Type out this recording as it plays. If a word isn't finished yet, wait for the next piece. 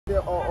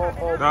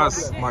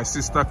That's my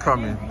sister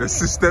coming. The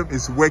system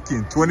is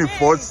working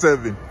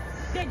 24/7.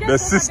 The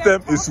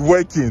system is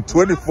working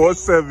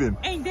 24/7.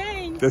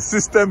 The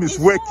system is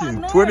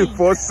working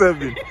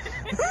 24/7.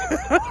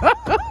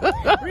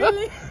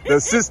 Really? The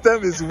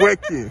system is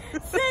working.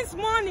 Since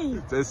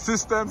morning. The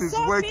system is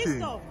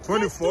working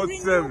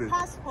 24/7.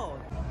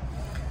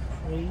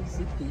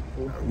 Crazy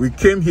people. We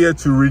came here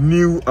to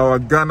renew our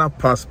Ghana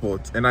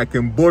passport, and I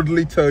can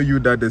boldly tell you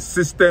that the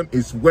system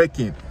is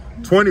working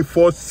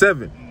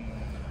 24/7.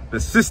 The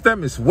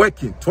system is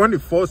working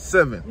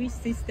 24/7. Which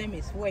system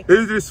is working?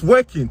 It is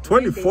working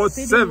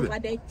 24/7.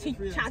 They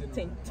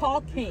chit-chatting,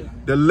 talking.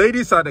 The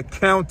ladies at the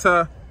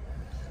counter,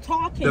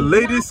 Talking, the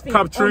ladies laughing,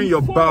 capturing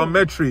your phone.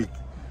 biometric,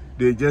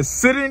 they're just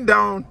sitting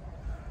down,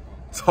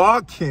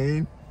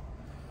 talking,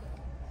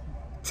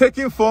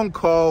 taking phone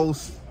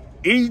calls,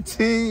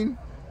 eating.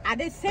 At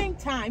the same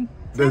time,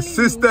 The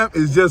system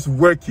is just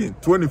working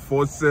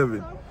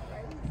 24/7.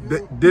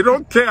 They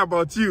don't care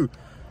about you.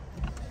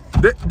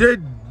 They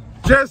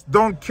just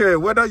don't care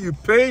whether you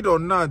paid or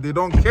not. They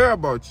don't care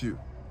about you.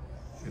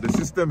 The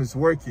system is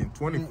working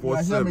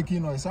 24/7.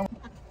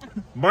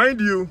 Mind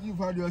you, you've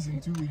had yours in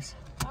 2 weeks.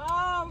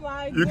 Oh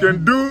my God. You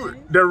can do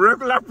the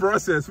regular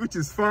process, which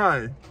is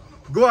fine.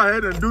 Go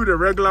ahead and do the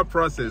regular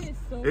process.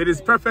 It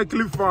is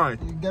perfectly fine.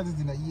 You get it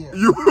in a year.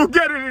 You will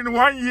get it in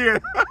 1 year.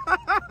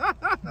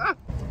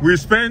 We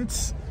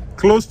spent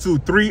close to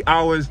 3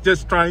 hours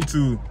just trying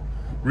to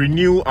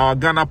renew our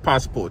Ghana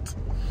passport.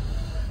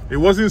 It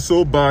wasn't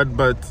so bad,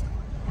 but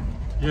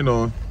you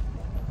know,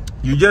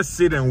 you just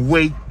sit and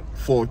wait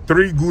for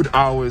 3 good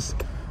hours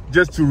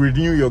just to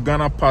renew your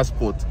Ghana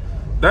passport.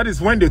 That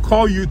is when they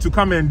call you to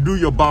come and do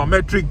your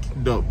biometric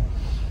though.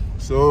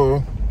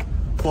 So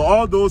for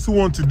all those who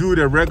want to do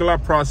the regular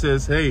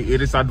process, hey,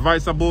 it is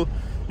advisable.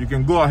 You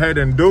can go ahead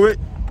and do it.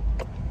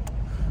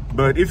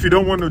 But if you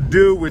don't want to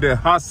deal with the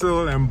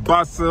hustle and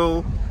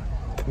bustle,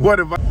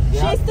 whatever.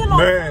 She's still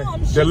on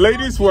phone. The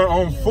ladies were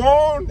on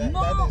phone.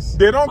 No.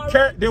 They don't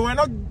care. They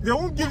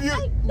won't give you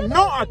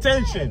no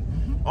attention.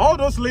 All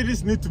those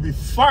ladies need to be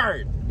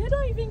fired. They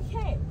don't even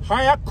care.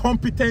 Hire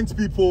competent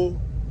people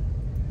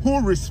who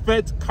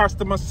respect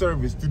customer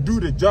service to do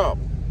the job.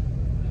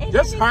 And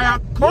Just hire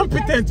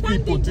competent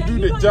people to do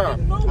the job.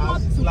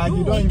 Like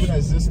you don't even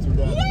exist to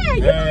them. Yeah,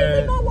 you don't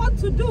even know what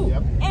to do.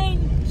 Yep.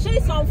 And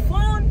she's on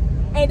phone,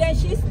 and then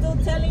she's still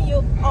telling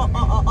you,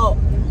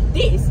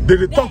 this.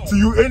 They talk to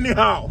you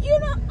anyhow. You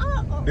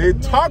know, They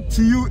talk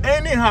to you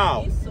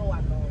anyhow. It's so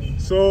annoying.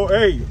 So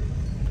hey,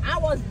 I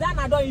was done.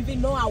 I don't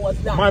even know I was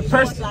done. My She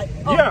pers- was like,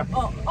 yeah.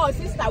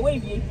 Sister,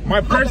 wait here.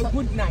 My Have a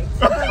good night.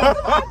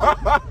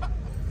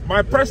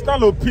 my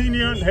personal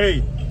opinion,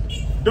 hey,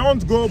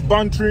 don't go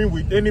bantering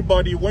with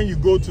anybody when you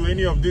go to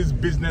any of these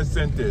business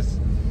centers,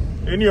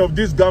 any of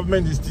these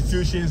government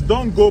institutions.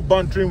 Don't go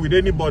bantering with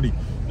anybody.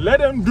 Let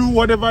them do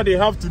whatever they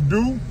have to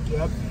do.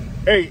 Yep.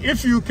 Hey,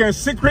 if you can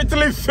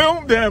secretly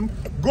film them,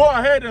 go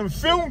ahead and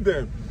film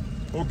them.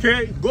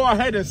 Okay? Go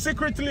ahead and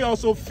secretly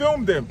also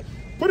film them.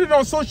 Put it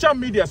on social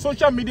media.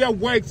 Social media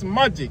works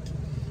magic.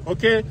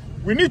 Okay?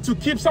 We need to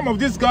keep some of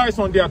these guys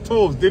on their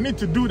toes. They need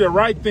to do the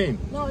right thing.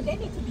 No, they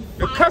need to be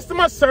The fired.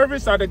 customer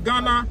service at the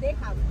Ghana They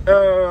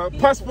have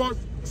passport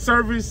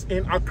service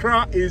in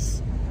Accra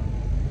is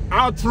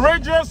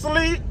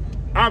outrageously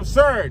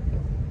absurd.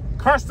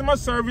 Customer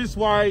service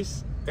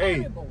wise,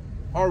 hey,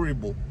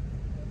 horrible.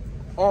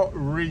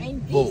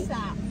 And these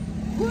are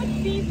good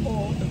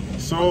people.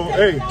 So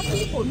hey,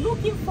 People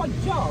looking for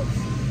jobs.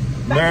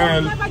 But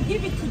man, never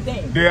give it to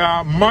them. they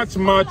are much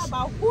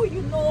About who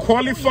you know,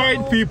 qualified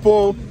who you know,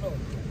 people. who you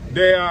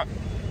know.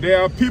 They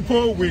are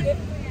people with,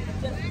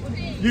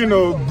 you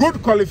know,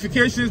 good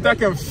qualifications that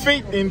can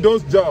fit in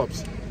those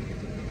jobs.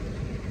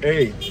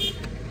 Hey,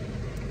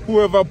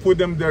 whoever put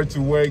them there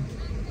to work,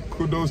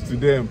 kudos to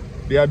them.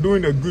 They are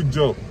doing a good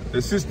job.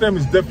 The system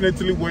is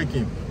definitely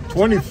working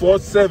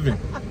 24/7.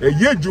 A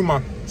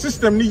yejuma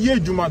system ni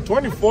yejuma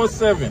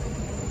 24/7.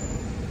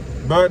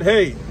 But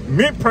hey,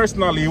 me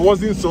personally, it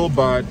wasn't so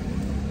bad.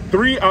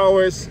 3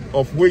 hours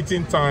of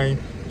waiting time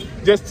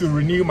just to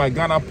renew my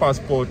Ghana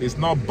passport is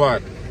not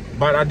bad.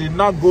 But I did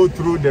not go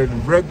through the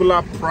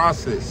regular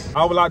process.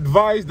 I will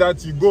advise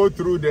that you go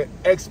through the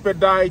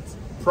expedite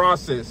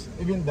process.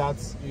 Even that,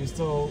 you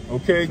still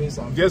Okay, face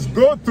something. just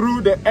go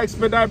through the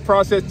expedite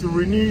process to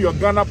renew your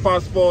Ghana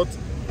passport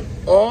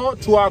or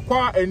to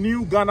acquire a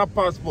new Ghana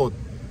passport.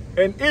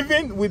 And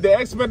even with the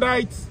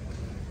expedite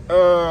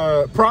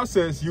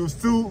process, you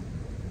still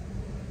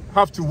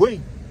have to wait.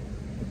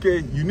 Okay,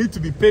 you need to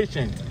be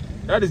patient.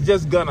 That is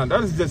just Ghana.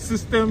 That is the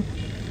system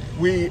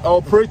we are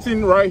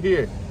operating right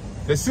here.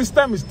 The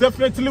system is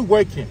definitely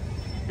working.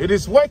 It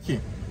is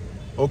working.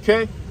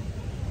 Okay?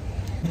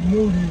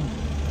 Move you.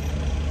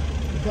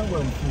 You can't go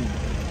and fool.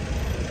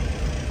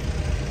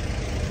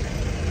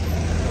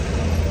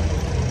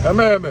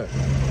 Amen.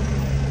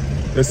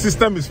 The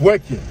system is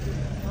working.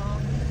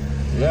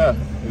 Yeah,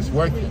 it's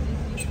working.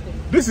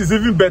 This is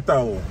even better.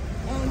 Oh.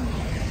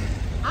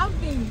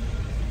 I've been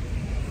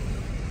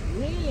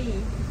really,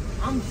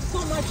 I'm so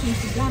much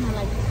into Ghana,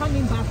 like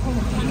coming back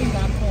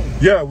home.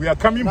 Yeah, we are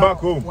coming Now, back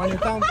home. When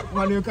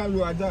you come,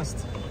 you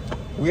adjust.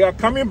 We are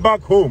coming back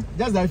home.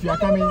 Just that if you are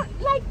coming,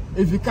 Like,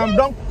 if you come,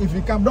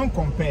 don't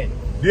compare.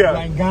 Yeah.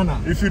 Like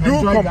Ghana. If you do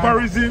Enjoy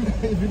comparison, Ghana.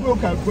 if you go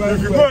compare,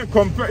 if you go and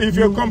compare, if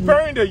you're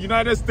comparing the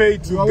United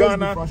States to always be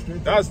Ghana,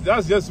 frustrated.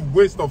 that's just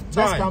waste of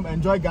just come time.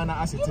 enjoy Ghana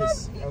as it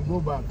is and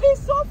go back.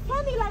 it's so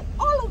funny, like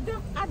all of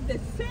them act the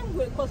same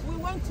way because we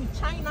went to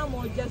China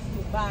more just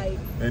to buy.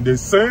 And the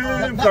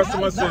same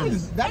customer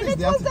service. That And is it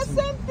the was attitude.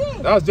 the same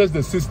thing. That's just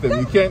the system.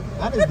 You can't.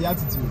 That is the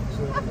attitude.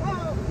 So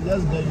you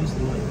just get used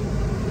to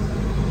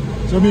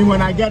it. So me,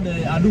 when I get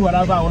there, I do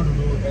whatever I want to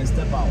do and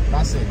step out.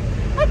 That's it.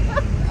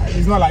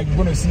 It's not like you're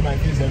gonna see my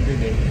face every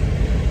day.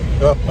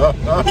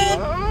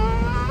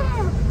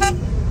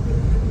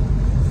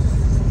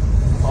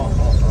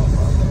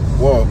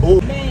 Whoa.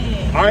 Oh,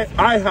 Man.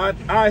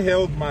 I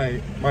held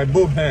my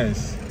both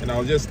hands and I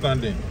was just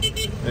standing,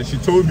 and she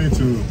told me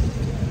to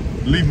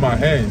leave my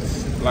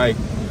hands, like,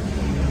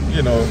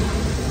 you know,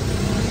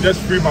 just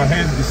free my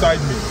hands beside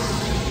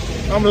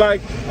me. I'm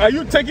like, are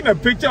you taking a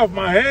picture of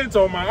my hands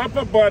or my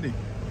upper body?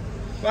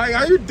 Like,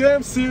 are you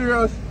damn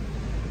serious?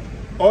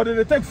 Or did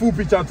they take full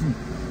picture too?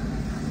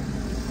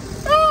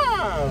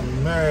 Ah,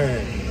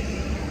 man.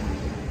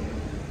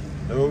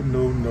 No.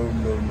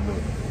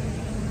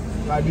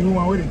 Like the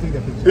woman where they take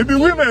the picture. It be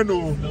women,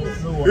 no.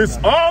 No It's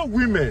all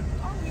women.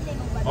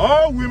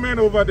 All women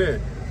over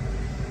there.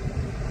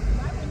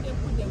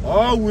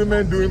 All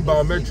women doing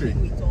biometric.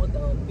 With all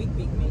the big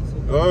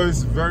men. Oh,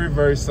 it's very,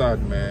 very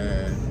sad,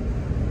 man.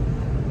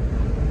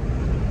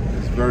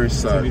 It's very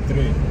sad.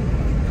 23.